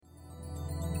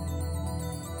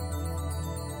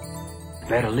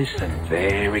Better listen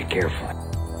very carefully.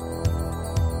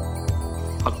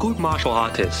 A good martial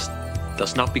artist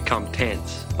does not become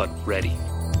tense, but ready.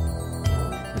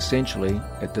 Essentially,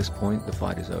 at this point, the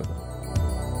fight is over.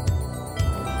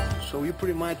 So you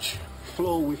pretty much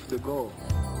flow with the goal.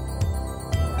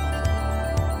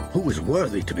 Who is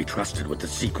worthy to be trusted with the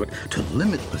secret to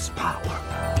limitless power?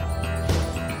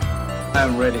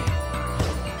 I'm ready.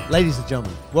 Ladies and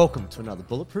gentlemen, welcome to another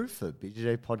Bulletproof for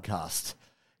BJJ podcast.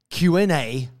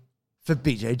 QnA for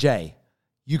BJJ.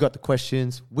 You got the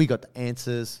questions, we got the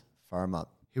answers. Fire them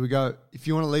up. Here we go. If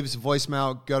you want to leave us a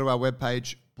voicemail, go to our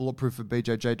webpage,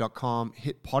 bulletproofforbjj.com,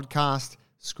 hit podcast,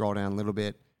 scroll down a little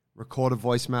bit, record a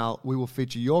voicemail. We will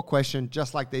feature your question,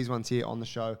 just like these ones here on the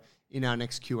show, in our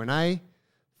next Q&A.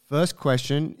 First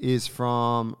question is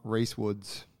from Reese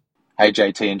Woods. Hey,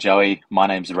 JT and Joey. My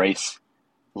name's Reese.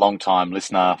 Long-time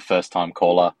listener, first-time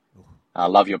caller. I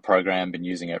love your program. Been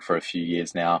using it for a few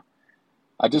years now.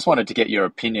 I just wanted to get your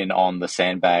opinion on the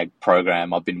Sandbag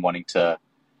program. I've been wanting to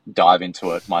dive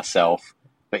into it myself.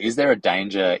 But is there a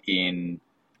danger in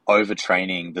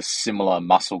overtraining the similar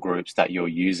muscle groups that you're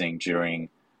using during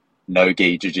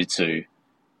no-gi jiu-jitsu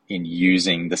in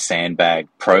using the Sandbag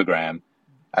program,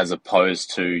 as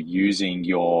opposed to using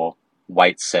your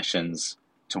weight sessions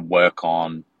to work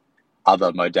on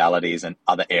other modalities and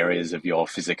other areas of your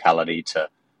physicality to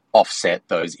offset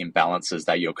those imbalances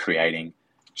that you're creating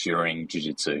during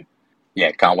jiu-jitsu?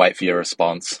 Yeah, can't wait for your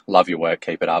response. Love your work.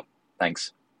 Keep it up.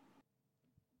 Thanks.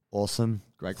 Awesome.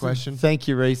 Great question. Thank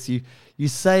you, Reese. You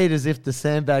say it as if the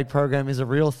Sandbag program is a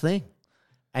real thing.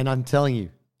 And I'm telling you,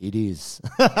 it is.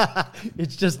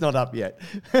 It's just not up yet.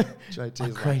 JT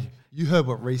is like, you heard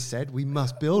what Reese said. We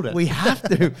must build it. We have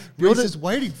to. Reese is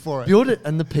waiting for it. Build it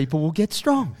and the people will get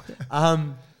strong.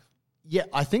 Yeah,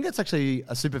 I think it's actually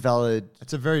a super valid...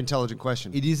 It's a very intelligent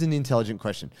question. It is an intelligent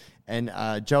question. And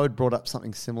Joe had brought up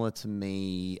something similar to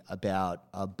me about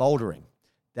bouldering.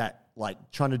 That, like,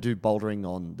 trying to do bouldering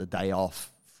on the day off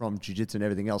from jiu-jitsu and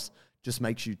everything else just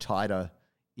makes you tighter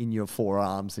in your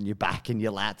forearms and your back and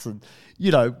your lats. And,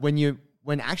 you know,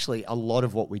 when actually a lot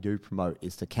of what we do promote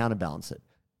is to counterbalance it.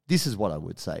 This is what I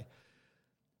would say.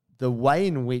 The way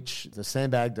in which the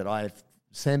Sandbag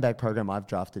program I've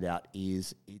drafted out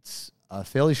is it's a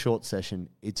fairly short session.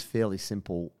 It's fairly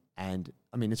simple. And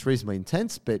I mean, it's reasonably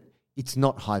intense, but it's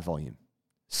not high volume.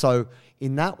 So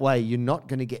in that way, you're not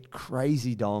going to get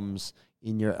crazy DOMs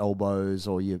in your elbows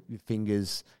or your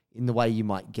fingers in the way you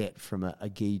might get from a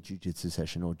gi jiu-jitsu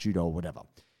session or judo or whatever.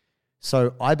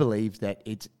 So I believe that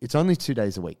it's only 2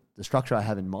 days a week, the structure I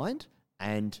have in mind,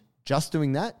 and just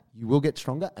doing that, you will get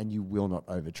stronger and you will not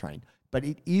overtrain. But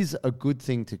it is a good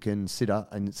thing to consider,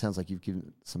 and it sounds like you've given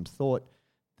it some thought,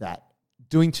 that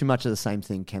doing too much of the same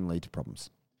thing can lead to problems.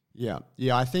 Yeah.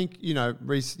 I think,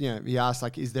 Reese, he asked,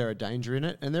 like, is there a danger in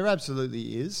it? And there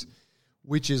absolutely is,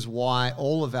 which is why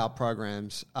all of our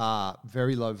programs are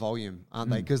very low volume, aren't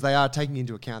they? Because they are taking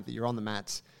into account that you're on the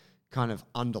mats kind of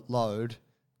under load,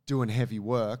 doing heavy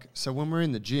work. So when we're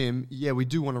in the gym, yeah, we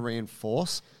do want to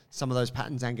reinforce some of those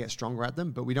patterns and get stronger at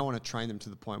them, but we don't want to train them to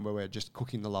the point where we're just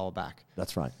cooking the lower back.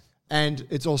 That's right. And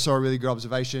it's also a really good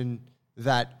observation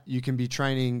that you can be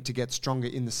training to get stronger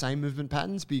in the same movement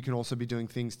patterns, but you can also be doing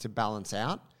things to balance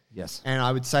out. Yes. And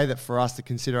I would say that for us, the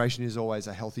consideration is always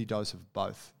a healthy dose of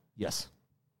both. Yes.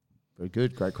 Very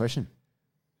good. Great question.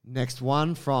 Next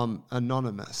one from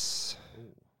Anonymous.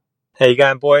 How you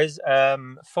going, boys?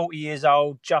 40 years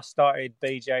old, just started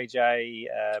BJJ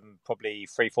probably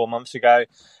 3-4 months ago.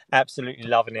 Absolutely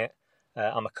loving it.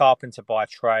 I'm a carpenter by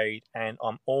trade, and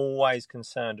I'm always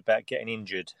concerned about getting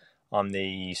injured. I'm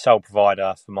the sole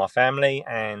provider for my family,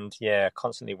 and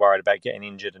constantly worried about getting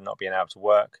injured and not being able to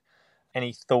work.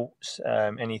 Any thoughts,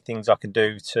 any things I can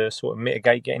do to sort of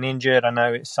mitigate getting injured? I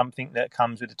know it's something that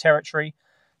comes with the territory,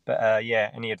 but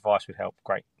any advice would help.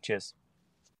 Great. Cheers.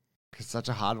 It's such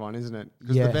a hard one, isn't it?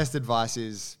 Because Yeah. the best advice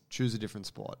is choose a different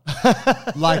sport.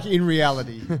 Like, in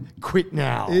reality. Quit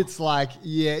now. It's like,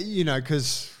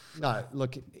 because... No,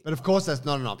 look... But of course that's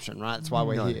not an option, right? That's why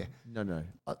we're here. No.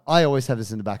 I always have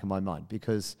this in the back of my mind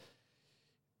because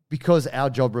our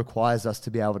job requires us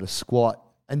to be able to squat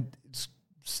and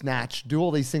snatch, do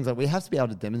all these things. Like, we have to be able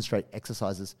to demonstrate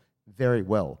exercises very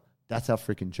well. That's our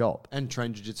freaking job. And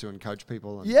train jiu-jitsu and coach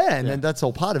people. And that's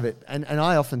all part of it. And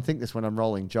I often think this when I'm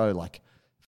rolling Joe, like,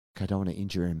 I don't want to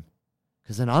injure him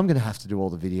because then I'm going to have to do all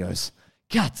the videos.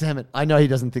 God damn it. I know he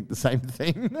doesn't think the same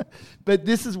thing. But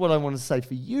this is what I want to say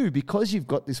for you, because you've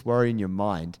got this worry in your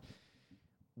mind.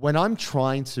 When I'm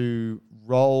trying to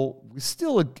roll,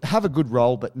 still have a good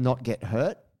roll but not get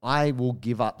hurt, I will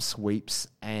give up sweeps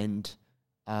and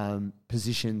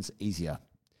positions easier.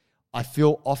 I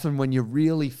feel often when you're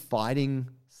really fighting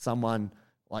someone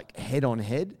like head on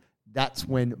head, that's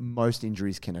when most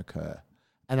injuries can occur.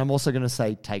 And I'm also going to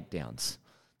say takedowns.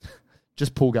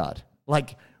 Just pull guard.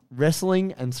 Like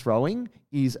wrestling and throwing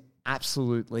is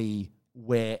absolutely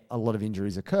where a lot of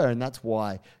injuries occur. And that's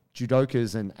why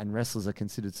judokas and wrestlers are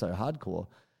considered so hardcore.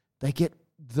 They get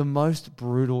the most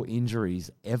brutal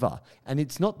injuries ever. And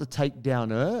it's not the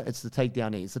takedowner, it's the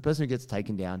takedownee. It's the person who gets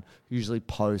taken down who usually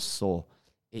posts or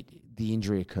the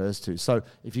injury occurs to. So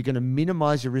if you're going to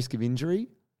minimize your risk of injury,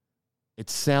 it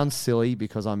sounds silly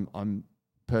because I'm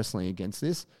personally against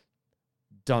this.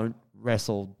 Don't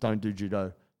wrestle, don't do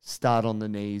judo. Start on the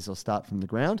knees or start from the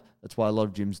ground. That's why a lot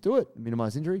of gyms do it,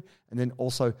 minimize injury. And then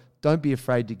also, don't be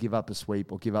afraid to give up a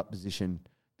sweep or give up position,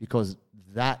 because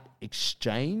that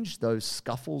exchange, those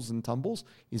scuffles and tumbles,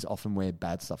 is often where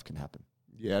bad stuff can happen.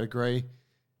 Yeah, I'd agree.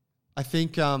 I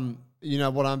think, what I'm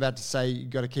about to say, you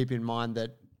got to keep in mind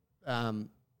that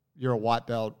you're a white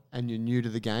belt and you're new to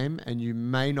the game, and you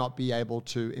may not be able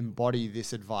to embody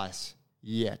this advice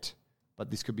yet,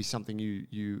 but this could be something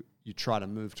you try to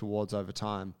move towards over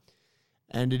time.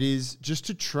 And it is just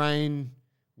to train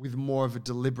with more of a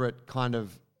deliberate kind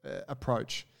of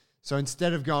approach. So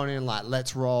instead of going in like,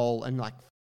 let's roll and like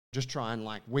just try and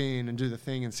like win and do the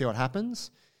thing and see what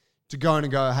happens, to go in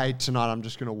and go, hey, tonight I'm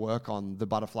just going to work on the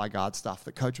butterfly guard stuff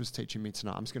that coach was teaching me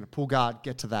tonight. I'm just going to pull guard,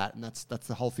 get to that. And that's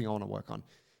the whole thing I want to work on.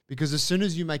 Because as soon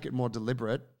as you make it more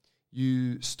deliberate,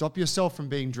 you stop yourself from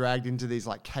being dragged into these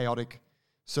like chaotic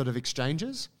sort of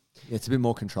exchanges. Yeah, it's a bit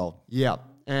more controlled. Yeah.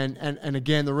 And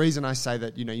again, the reason I say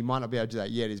that, you might not be able to do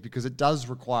that yet is because it does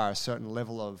require a certain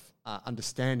level of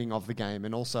understanding of the game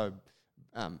and also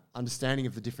understanding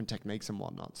of the different techniques and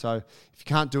whatnot. So if you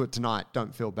can't do it tonight,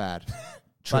 don't feel bad.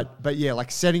 But yeah,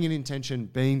 like setting an intention,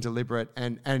 being deliberate,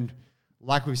 and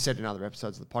like we've said in other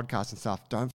episodes of the podcast and stuff,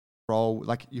 don't roll.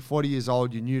 Like, you're 40 years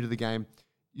old, you're new to the game,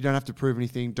 you don't have to prove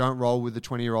anything. Don't roll with the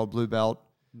 20-year-old blue belt.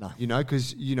 No.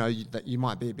 Because that you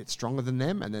might be a bit stronger than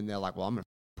them, and then they're like, well, I'm going to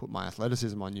put my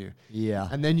athleticism on you. Yeah.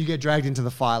 And then you get dragged into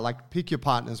the fire. Like, pick your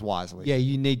partners wisely. Yeah,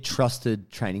 you need trusted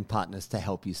training partners to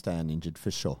help you stay uninjured,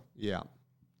 for sure. Yeah.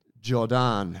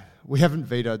 Jordan. We haven't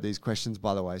vetoed these questions,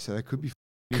 by the way, so there could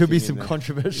be some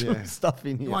controversial stuff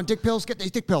in here. You want dick pills? Get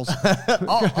these dick pills. Get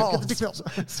the dick pills.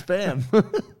 Spam.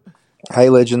 Hey,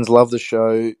 legends, love the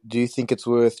show. Do you think it's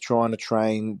worth trying to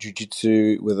train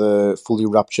jiu-jitsu with a fully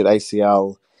ruptured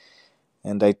ACL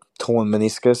and a torn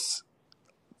meniscus?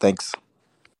 Thanks.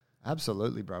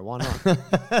 Absolutely, bro. Why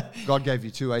not? God gave you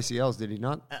 2 ACLs, did he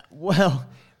not?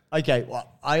 Okay.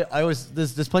 Well, I always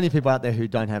there's plenty of people out there who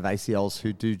don't have ACLs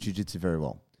who do jiu-jitsu very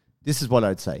well. This is what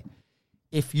I'd say.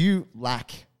 If you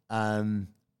lack the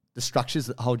structures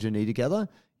that hold your knee together,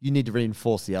 you need to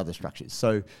reinforce the other structures.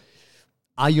 So,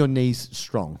 are your knees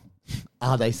strong?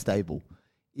 Are they stable?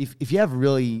 If you have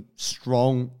really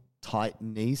strong, tight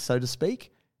knees, so to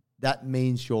speak, that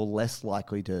means you're less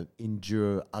likely to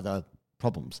endure other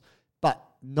problems. But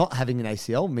not having an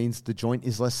ACL means the joint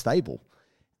is less stable.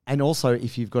 And also,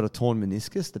 if you've got a torn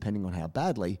meniscus, depending on how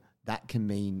badly, that can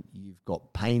mean you've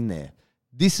got pain there.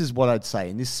 This is what I'd say,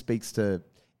 and this speaks to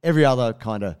every other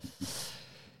kind of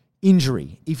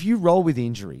injury. If you roll with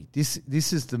injury, this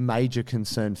is the major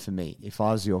concern for me. If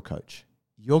I was your coach,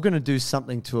 you're going to do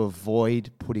something to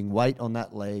avoid putting weight on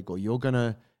that leg, or you're going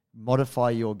to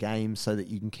modify your game so that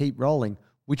you can keep rolling,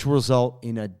 which will result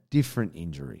in a different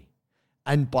injury.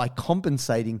 And by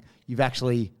compensating, you've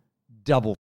actually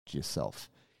double yourself.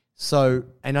 So,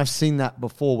 and I've seen that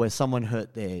before where someone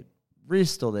hurt their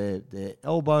wrist or their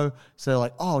elbow. So they're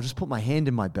like, oh, I'll just put my hand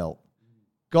in my belt.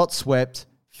 Got swept,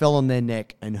 fell on their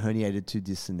neck, and herniated 2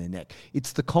 discs in their neck.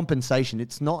 It's the compensation.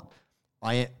 It's not,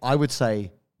 I would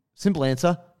say, simple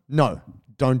answer, no,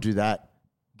 don't do that.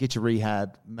 Get your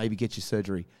rehab, maybe get your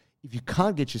surgery. If you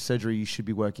can't get your surgery, you should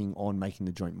be working on making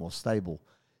the joint more stable.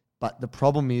 But the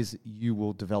problem is you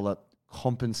will develop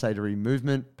compensatory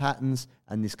movement patterns,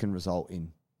 and this can result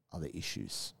in other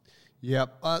issues.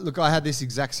 Yep. Look, I had this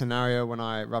exact scenario when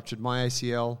I ruptured my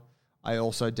ACL. I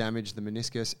also damaged the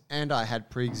meniscus, and I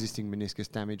had pre-existing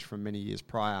meniscus damage from many years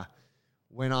prior.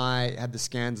 When I had the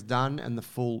scans done and the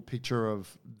full picture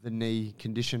of the knee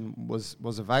condition was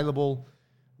available,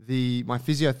 my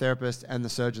physiotherapist and the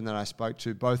surgeon that I spoke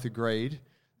to both agreed.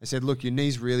 They said, look, your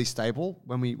knee's really stable.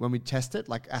 When we test it,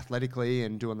 like athletically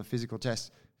and doing the physical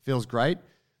test, feels great.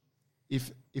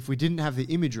 If we didn't have the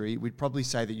imagery, we'd probably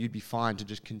say that you'd be fine to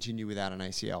just continue without an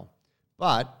ACL.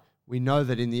 But we know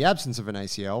that in the absence of an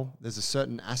ACL, there's a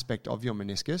certain aspect of your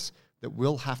meniscus that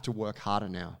will have to work harder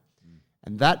now.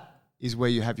 And that is where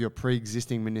you have your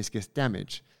pre-existing meniscus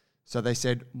damage. So they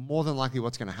said more than likely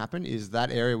what's going to happen is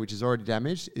that area which is already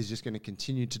damaged is just going to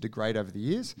continue to degrade over the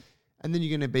years. And then you're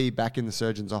going to be back in the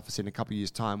surgeon's office in a couple of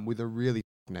years' time with a really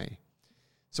knee.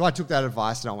 So I took that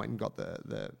advice and I went and got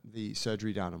the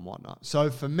surgery done and whatnot. So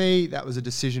for me, that was a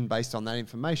decision based on that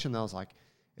information that I was like,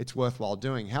 it's worthwhile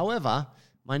doing. However,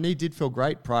 my knee did feel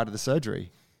great prior to the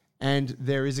surgery. And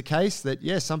there is a case that,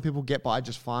 yeah, some people get by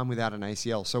just fine without an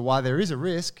ACL. So while there is a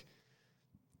risk,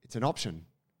 it's an option,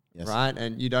 right?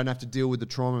 And you don't have to deal with the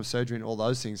trauma of surgery and all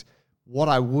those things. What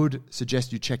I would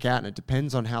suggest you check out, and it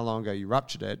depends on how long ago you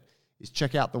ruptured it, is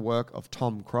check out the work of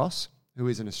Tom Cross, who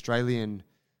is an Australian,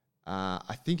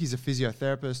 I think he's a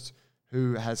physiotherapist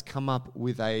who has come up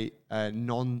with a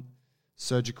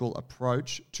non-surgical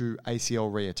approach to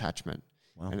ACL reattachment.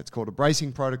 Wow. And it's called a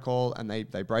bracing protocol, and they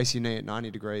brace your knee at 90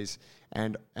 degrees.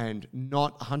 And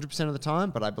not 100% of the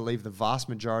time, but I believe the vast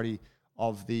majority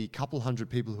of the couple hundred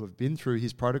people who have been through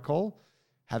his protocol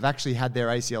have actually had their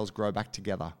ACLs grow back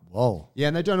together. Whoa. Yeah,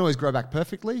 and they don't always grow back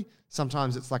perfectly.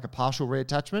 Sometimes it's like a partial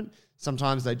reattachment.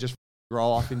 Sometimes they just grow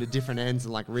off into different ends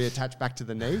and like reattach back to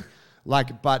the knee.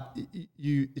 But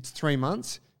it's 3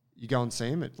 months. You go and see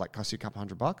him. It like costs you a couple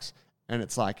 $100. And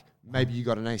it's like, maybe you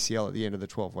got an ACL at the end of the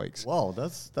 12 weeks. Whoa,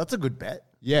 that's a good bet.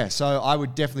 Yeah, so I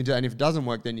would definitely do that. And if it doesn't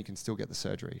work, then you can still get the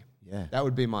surgery. Yeah. That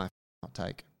would be my hot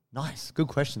take. Nice. Good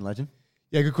question, Legend.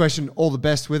 Yeah, good question. All the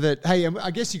best with it. Hey,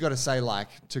 I guess you got to say, like,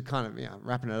 to kind of,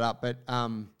 wrapping it up, but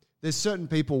there's certain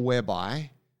people whereby,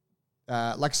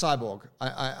 like Cyborg,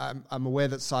 I'm aware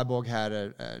that Cyborg had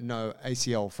a no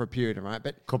ACL for a period, right?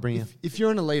 But if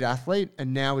you're an elite athlete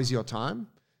and now is your time,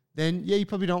 then yeah, you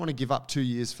probably don't want to give up 2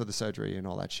 years for the surgery and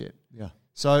all that shit. Yeah.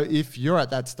 So if you're at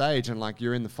that stage and like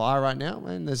you're in the fire right now,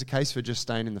 man, there's a case for just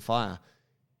staying in the fire.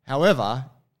 However,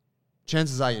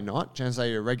 chances are you're not. Chances are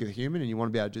you're a regular human and you want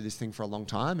to be able to do this thing for a long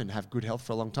time and have good health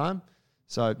for a long time.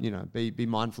 So, be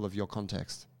mindful of your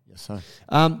context. Yes, sir.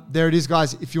 There it is,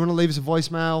 guys. If you want to leave us a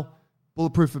voicemail,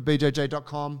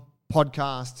 bulletproof@bjj.com,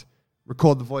 podcast,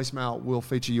 record the voicemail. We'll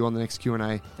feature you on the next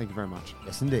Q&A. Thank you very much.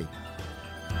 Yes, indeed.